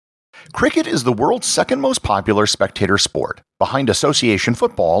Cricket is the world's second most popular spectator sport, behind association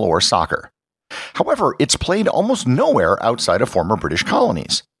football or soccer. However, it's played almost nowhere outside of former British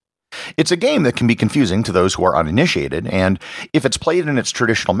colonies. It's a game that can be confusing to those who are uninitiated, and if it's played in its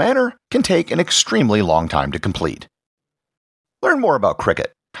traditional manner, can take an extremely long time to complete. Learn more about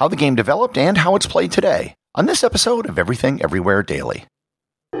cricket, how the game developed, and how it's played today on this episode of Everything Everywhere Daily.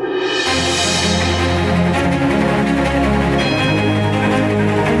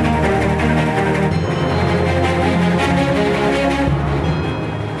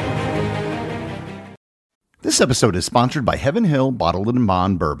 This episode is sponsored by Heaven Hill Bottled and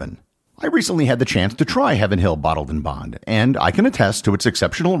Bond Bourbon. I recently had the chance to try Heaven Hill Bottled and Bond, and I can attest to its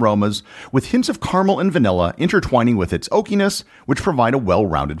exceptional aromas with hints of caramel and vanilla intertwining with its oakiness, which provide a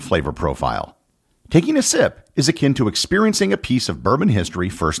well-rounded flavor profile. Taking a sip is akin to experiencing a piece of bourbon history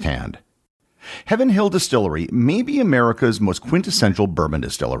firsthand. Heaven Hill Distillery may be America's most quintessential bourbon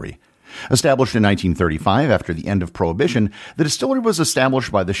distillery. Established in 1935 after the end of Prohibition, the distillery was established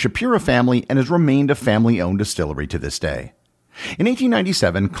by the Shapira family and has remained a family-owned distillery to this day. In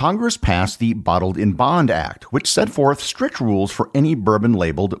 1897, Congress passed the Bottled in Bond Act, which set forth strict rules for any bourbon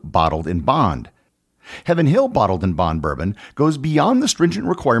labeled Bottled in Bond. Heaven Hill Bottled in Bond Bourbon goes beyond the stringent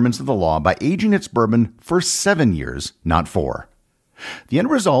requirements of the law by aging its bourbon for 7 years, not 4. The end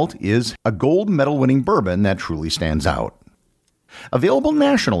result is a gold medal-winning bourbon that truly stands out. Available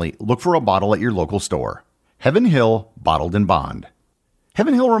nationally, look for a bottle at your local store. Heaven Hill Bottled in Bond.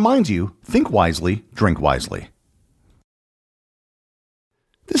 Heaven Hill reminds you, think wisely, drink wisely.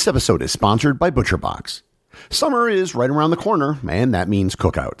 This episode is sponsored by ButcherBox. Summer is right around the corner, and that means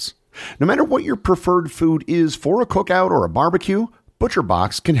cookouts. No matter what your preferred food is for a cookout or a barbecue,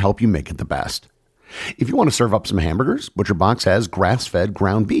 ButcherBox can help you make it the best. If you want to serve up some hamburgers, ButcherBox has grass-fed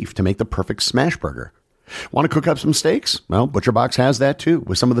ground beef to make the perfect smash burger. Want to cook up some steaks? Well, ButcherBox has that too,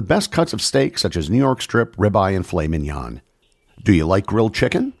 with some of the best cuts of steak such as New York strip, ribeye, and filet mignon. Do you like grilled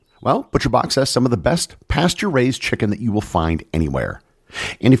chicken? Well, ButcherBox has some of the best pasture-raised chicken that you will find anywhere.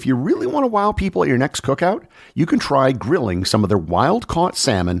 And if you really want to wow people at your next cookout, you can try grilling some of their wild-caught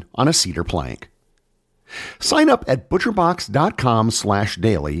salmon on a cedar plank. Sign up at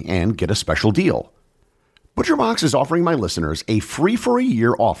butcherbox.com/daily and get a special deal. ButcherBox is offering my listeners a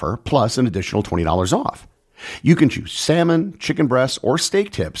free-for-a-year offer plus an additional $20 off. You can choose salmon, chicken breasts, or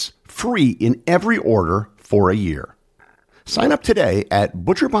steak tips free in every order for a year. Sign up today at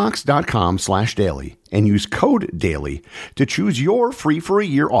butcherbox.com/daily and use code DAILY to choose your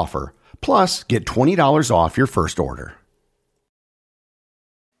free-for-a-year offer, plus get $20 off your first order.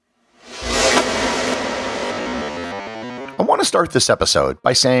 I want to start this episode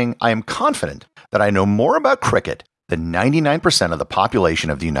by saying I am confident that I know more about cricket than 99% of the population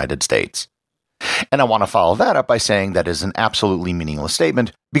of the United States. And I want to follow that up by saying that is an absolutely meaningless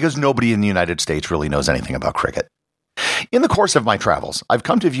statement because nobody in the United States really knows anything about cricket. In the course of my travels, I've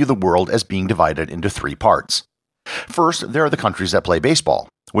come to view the world as being divided into 3 parts. First, there are the countries that play baseball,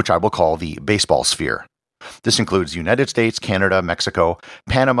 which I will call the baseball sphere. This includes the United States, Canada, Mexico,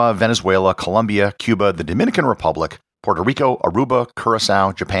 Panama, Venezuela, Colombia, Cuba, the Dominican Republic, Puerto Rico, Aruba,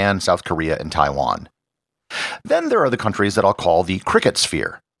 Curacao, Japan, South Korea, and Taiwan. Then there are the countries that I'll call the cricket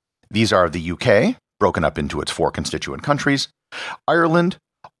sphere. These are the UK, broken up into its 4 constituent countries, Ireland,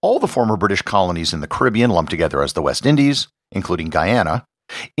 all the former British colonies in the Caribbean lumped together as the West Indies, including Guyana,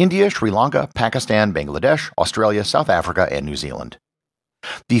 India, Sri Lanka, Pakistan, Bangladesh, Australia, South Africa, and New Zealand.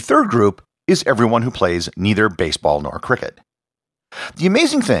 The third group is everyone who plays neither baseball nor cricket. The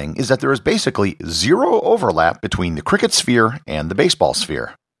amazing thing is that there is basically zero overlap between the cricket sphere and the baseball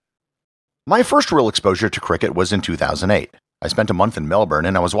sphere. My first real exposure to cricket was in 2008. I spent a month in Melbourne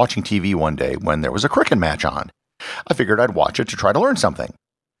and I was watching TV one day when there was a cricket match on. I figured I'd watch it to try to learn something.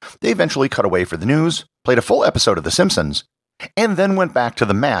 They eventually cut away for the news, played a full episode of The Simpsons, and then went back to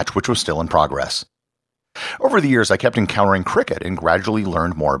the match, which was still in progress. Over the years, I kept encountering cricket and gradually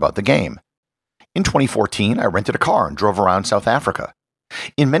learned more about the game. In 2014, I rented a car and drove around South Africa.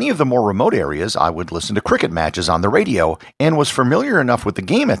 In many of the more remote areas, I would listen to cricket matches on the radio and was familiar enough with the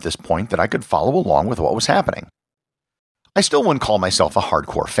game at this point that I could follow along with what was happening. I still wouldn't call myself a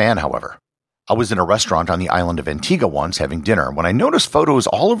hardcore fan, however. I was in a restaurant on the island of Antigua once having dinner when I noticed photos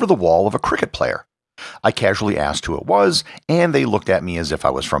all over the wall of a cricket player. I casually asked who it was, and they looked at me as if I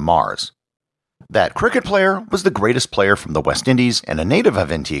was from Mars. That cricket player was the greatest player from the West Indies and a native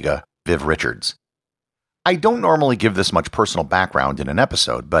of Antigua, Viv Richards. I don't normally give this much personal background in an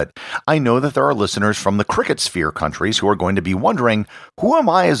episode, but I know that there are listeners from the cricket sphere countries who are going to be wondering, who am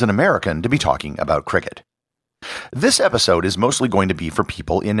I as an American to be talking about cricket? This episode is mostly going to be for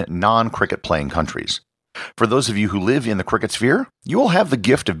people in non-cricket playing countries. For those of you who live in the cricket sphere, you will have the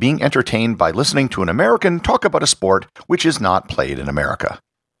gift of being entertained by listening to an American talk about a sport which is not played in America.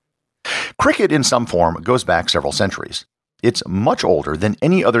 Cricket in some form goes back several centuries. It's much older than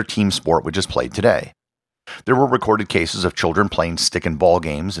any other team sport which is played today. There were recorded cases of children playing stick and ball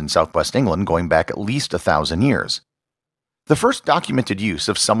games in southwest England going back at least 1,000 years. The first documented use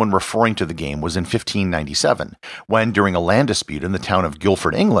of someone referring to the game was in 1597, when, during a land dispute in the town of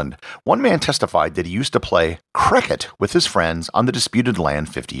Guildford, England, one man testified that he used to play cricket with his friends on the disputed land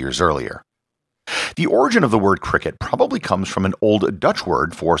 50 years earlier. The origin of the word cricket probably comes from an old Dutch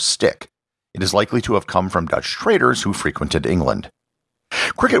word for stick. It is likely to have come from Dutch traders who frequented England.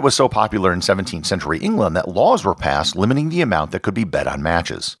 Cricket was so popular in 17th century England that laws were passed limiting the amount that could be bet on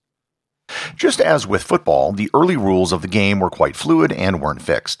matches. Just as with football, the early rules of the game were quite fluid and weren't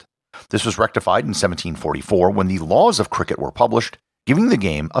fixed. This was rectified in 1744 when the laws of cricket were published, giving the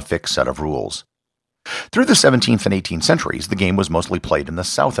game a fixed set of rules. Through the 17th and 18th centuries, the game was mostly played in the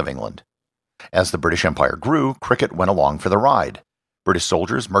south of England. As the British Empire grew, cricket went along for the ride. British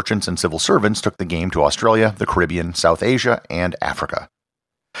soldiers, merchants, and civil servants took the game to Australia, the Caribbean, South Asia, and Africa.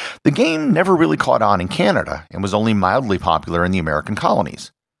 The game never really caught on in Canada and was only mildly popular in the American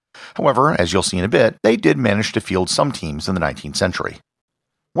colonies. However, as you'll see in a bit, they did manage to field some teams in the 19th century.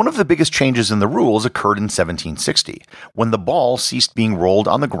 One of the biggest changes in the rules occurred in 1760, when the ball ceased being rolled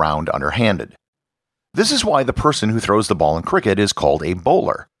on the ground underhanded. This is why the person who throws the ball in cricket is called a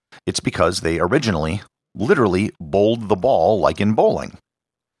bowler. It's because they originally, literally, bowled the ball like in bowling.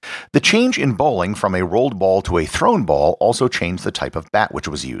 The change in bowling from a rolled ball to a thrown ball also changed the type of bat which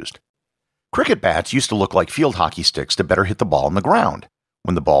was used. Cricket bats used to look like field hockey sticks to better hit the ball on the ground.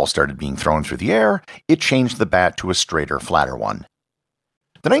 When the ball started being thrown through the air, it changed the bat to a straighter, flatter one.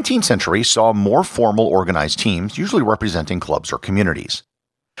 The 19th century saw more formal organized teams, usually representing clubs or communities.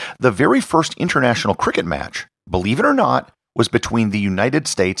 The very first international cricket match, believe it or not, was between the United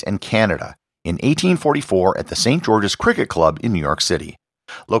States and Canada in 1844 at the St. George's Cricket Club in New York City,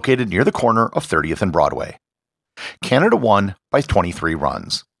 located near the corner of 30th and Broadway. Canada won by 23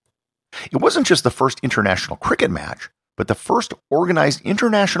 runs. It wasn't just the first international cricket match, but the first organized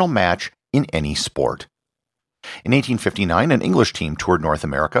international match in any sport. In 1859, an English team toured North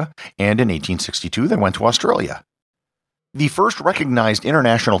America, and in 1862 they went to Australia. The first recognized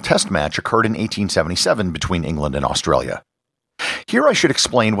international test match occurred in 1877 between England and Australia. Here I should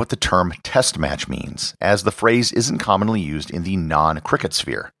explain what the term test match means, as the phrase isn't commonly used in the non-cricket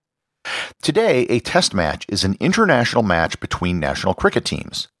sphere. Today, a test match is an international match between national cricket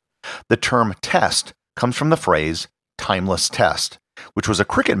teams. The term test comes from the phrase timeless test, which was a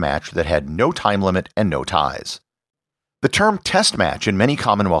cricket match that had no time limit and no ties. The term test match in many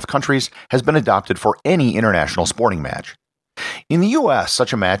Commonwealth countries has been adopted for any international sporting match. In the US,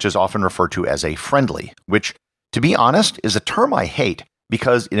 such a match is often referred to as a friendly, which, to be honest, is a term I hate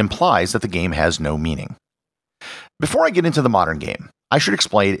because it implies that the game has no meaning. Before I get into the modern game, I should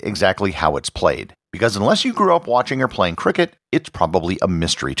explain exactly how it's played, because unless you grew up watching or playing cricket, it's probably a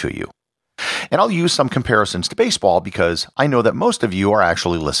mystery to you. And I'll use some comparisons to baseball because I know that most of you are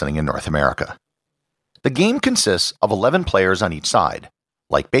actually listening in North America. The game consists of 11 players on each side.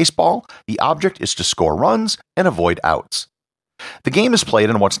 Like baseball, the object is to score runs and avoid outs. The game is played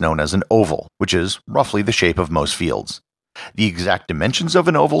in what's known as an oval, which is roughly the shape of most fields. The exact dimensions of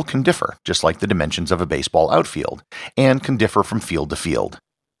an oval can differ, just like the dimensions of a baseball outfield, and can differ from field to field.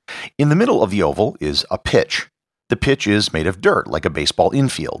 In the middle of the oval is a pitch. The pitch is made of dirt, like a baseball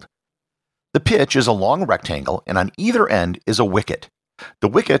infield. The pitch is a long rectangle, and on either end is a wicket. The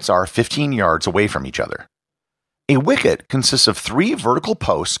wickets are 15 yards away from each other. A wicket consists of 3 vertical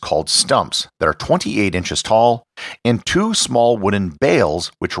posts called stumps that are 28 inches tall, and 2 small wooden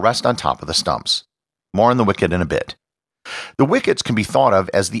bails which rest on top of the stumps. More on the wicket in a bit. The wickets can be thought of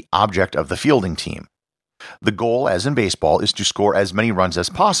as the object of the fielding team. The goal, as in baseball, is to score as many runs as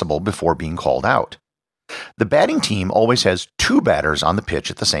possible before being called out. The batting team always has 2 batters on the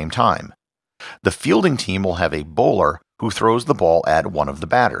pitch at the same time. The fielding team will have a bowler who throws the ball at one of the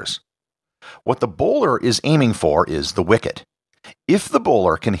batters. What the bowler is aiming for is the wicket. If the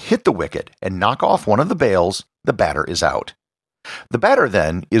bowler can hit the wicket and knock off one of the bails, the batter is out. The batter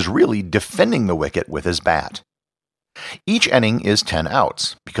then is really defending the wicket with his bat. Each inning is 10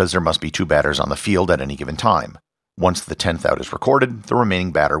 outs, because there must be 2 batters on the field at any given time. Once the 10th out is recorded, the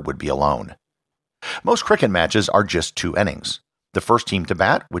remaining batter would be alone. Most cricket matches are just 2 innings. The first team to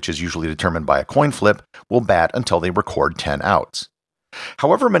bat, which is usually determined by a coin flip, will bat until they record 10 outs.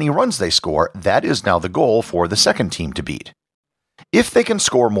 However many runs they score, that is now the goal for the second team to beat. If they can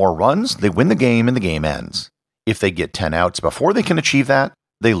score more runs, they win the game and the game ends. If they get 10 outs before they can achieve that,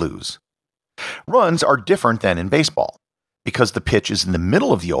 they lose. Runs are different than in baseball. Because the pitch is in the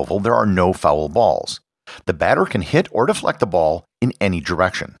middle of the oval, there are no foul balls. The batter can hit or deflect the ball in any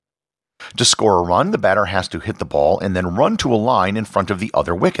direction. To score a run, the batter has to hit the ball and then run to a line in front of the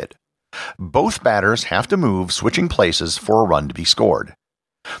other wicket. Both batters have to move, switching places for a run to be scored.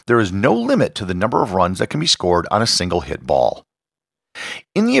 There is no limit to the number of runs that can be scored on a single hit ball.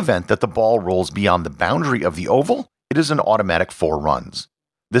 In the event that the ball rolls beyond the boundary of the oval, it is an automatic 4 runs.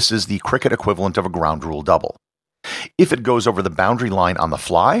 This is the cricket equivalent of a ground rule double. If it goes over the boundary line on the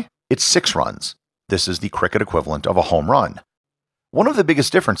fly, it's 6 runs. This is the cricket equivalent of a home run. One of the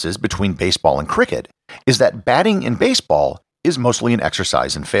biggest differences between baseball and cricket is that batting in baseball is mostly an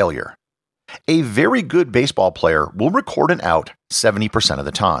exercise in failure. A very good baseball player will record an out 70% of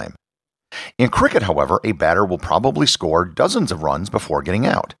the time. In cricket, however, a batter will probably score dozens of runs before getting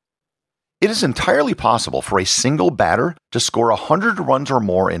out. It is entirely possible for a single batter to score 100 runs or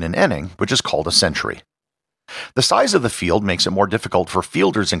more in an inning, which is called a century. The size of the field makes it more difficult for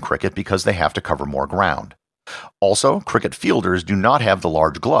fielders in cricket because they have to cover more ground. Also, cricket fielders do not have the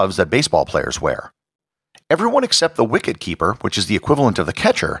large gloves that baseball players wear. Everyone except the wicket-keeper, which is the equivalent of the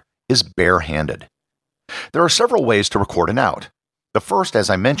catcher, is bare-handed. There are several ways to record an out. The first, as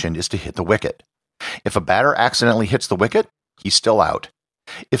I mentioned, is to hit the wicket. If a batter accidentally hits the wicket, he's still out.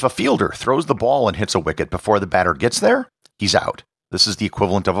 If a fielder throws the ball and hits a wicket before the batter gets there, he's out. This is the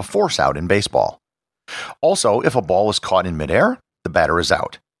equivalent of a force out in baseball. Also, if a ball is caught in midair, the batter is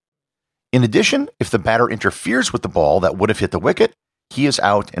out. In addition, if the batter interferes with the ball that would have hit the wicket, he is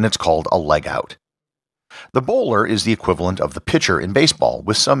out and it's called a leg out. The bowler is the equivalent of the pitcher in baseball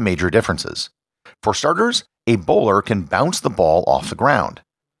with some major differences. For starters, a bowler can bounce the ball off the ground.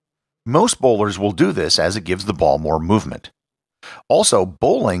 Most bowlers will do this as it gives the ball more movement. Also,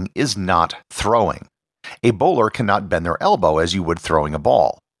 bowling is not throwing. A bowler cannot bend their elbow as you would throwing a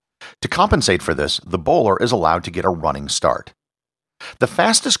ball. To compensate for this, the bowler is allowed to get a running start. The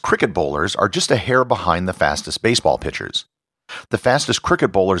fastest cricket bowlers are just a hair behind the fastest baseball pitchers. The fastest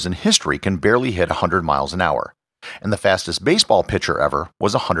cricket bowlers in history can barely hit 100 miles an hour, and the fastest baseball pitcher ever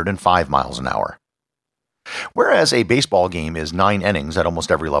was 105 miles an hour. Whereas a baseball game is 9 innings at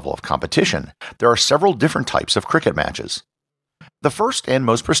almost every level of competition, there are several different types of cricket matches. The first and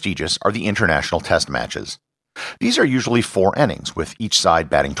most prestigious are the international test matches. These are usually 4 innings, with each side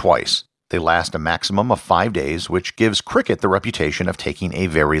batting twice. They last a maximum of 5 days, which gives cricket the reputation of taking a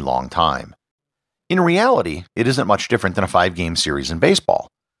very long time. In reality, it isn't much different than a 5-game series in baseball.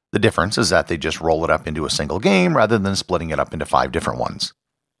 The difference is that they just roll it up into a single game rather than splitting it up into 5 different ones.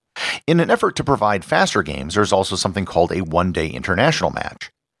 In an effort to provide faster games, there's also something called a one-day international match.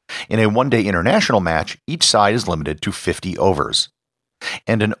 In a one-day international match, each side is limited to 50 overs.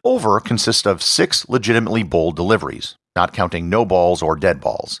 And an over consists of 6 legitimately bowled deliveries, not counting no balls or dead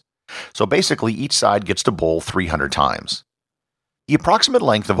balls. So basically, each side gets to bowl 300 times. The approximate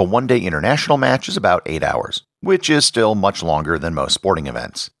length of a one-day international match is about 8 hours, which is still much longer than most sporting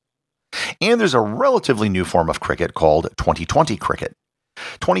events. And there's a relatively new form of cricket called 2020 cricket.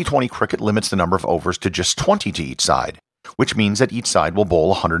 2020 cricket limits the number of overs to just 20 to each side, which means that each side will bowl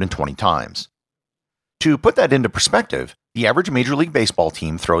 120 times. To put that into perspective, the average Major League Baseball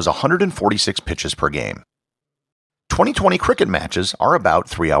team throws 146 pitches per game. 2020 cricket matches are about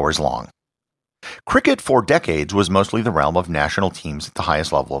 3 hours long. Cricket for decades was mostly the realm of national teams at the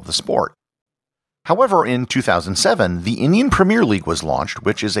highest level of the sport. However, in 2007, the Indian Premier League was launched,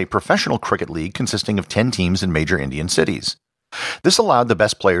 which is a professional cricket league consisting of 10 teams in major Indian cities. This allowed the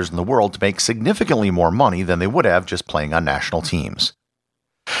best players in the world to make significantly more money than they would have just playing on national teams.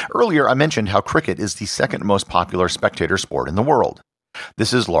 Earlier, I mentioned how cricket is the second most popular spectator sport in the world.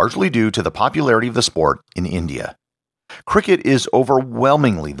 This is largely due to the popularity of the sport in India. Cricket is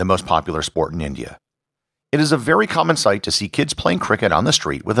overwhelmingly the most popular sport in India. It is a very common sight to see kids playing cricket on the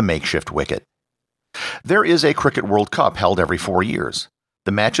street with a makeshift wicket. There is a Cricket World Cup held every 4 years.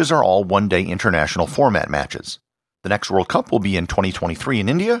 The matches are all one-day international format matches. The next World Cup will be in 2023 in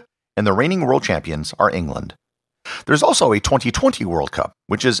India, and the reigning world champions are England. There's also a 2020 World Cup,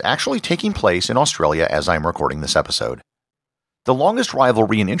 which is actually taking place in Australia as I am recording this episode. The longest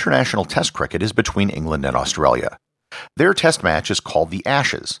rivalry in international test cricket is between England and Australia. Their test match is called the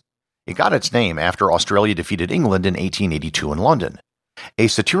Ashes. It got its name after Australia defeated England in 1882 in London. A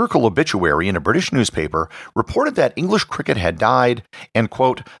satirical obituary in a British newspaper reported that English cricket had died and,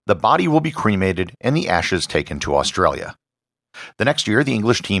 quote, the body will be cremated and the ashes taken to Australia. The next year, the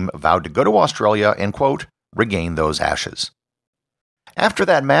English team vowed to go to Australia and, quote, regain those ashes. After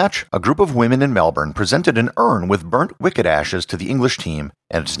that match, a group of women in Melbourne presented an urn with burnt wicket ashes to the English team,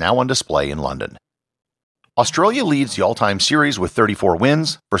 and it's now on display in London. Australia leads the all-time series with 34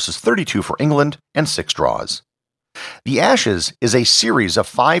 wins versus 32 for England and 6 draws. The Ashes is a series of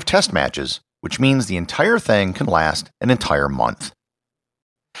 5 test matches, which means the entire thing can last an entire month.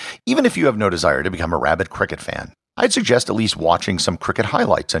 Even if you have no desire to become a rabid cricket fan, I'd suggest at least watching some cricket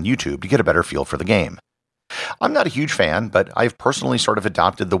highlights on YouTube to get a better feel for the game. I'm not a huge fan, but I've personally sort of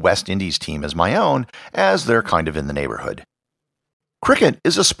adopted the West Indies team as my own, as they're kind of in the neighborhood. Cricket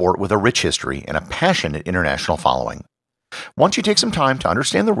is a sport with a rich history and a passionate international following. Once you take some time to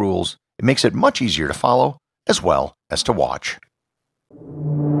understand the rules, it makes it much easier to follow as well as to watch.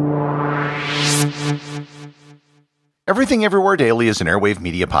 Everything Everywhere Daily is an Airwave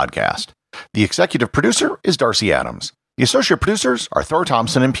Media podcast. The executive producer is Darcy Adams. The associate producers are Thor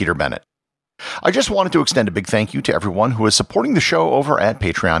Thompson and Peter Bennett. I just wanted to extend a big thank you to everyone who is supporting the show over at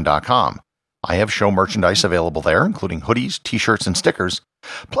patreon.com. I have show merchandise available there, including hoodies, t-shirts, and stickers.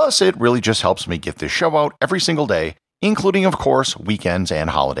 Plus, it really just helps me get this show out every single day, including, of course, weekends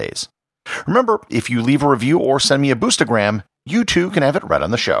and holidays. Remember, if you leave a review or send me a boostagram, you too can have it read on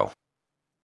the show.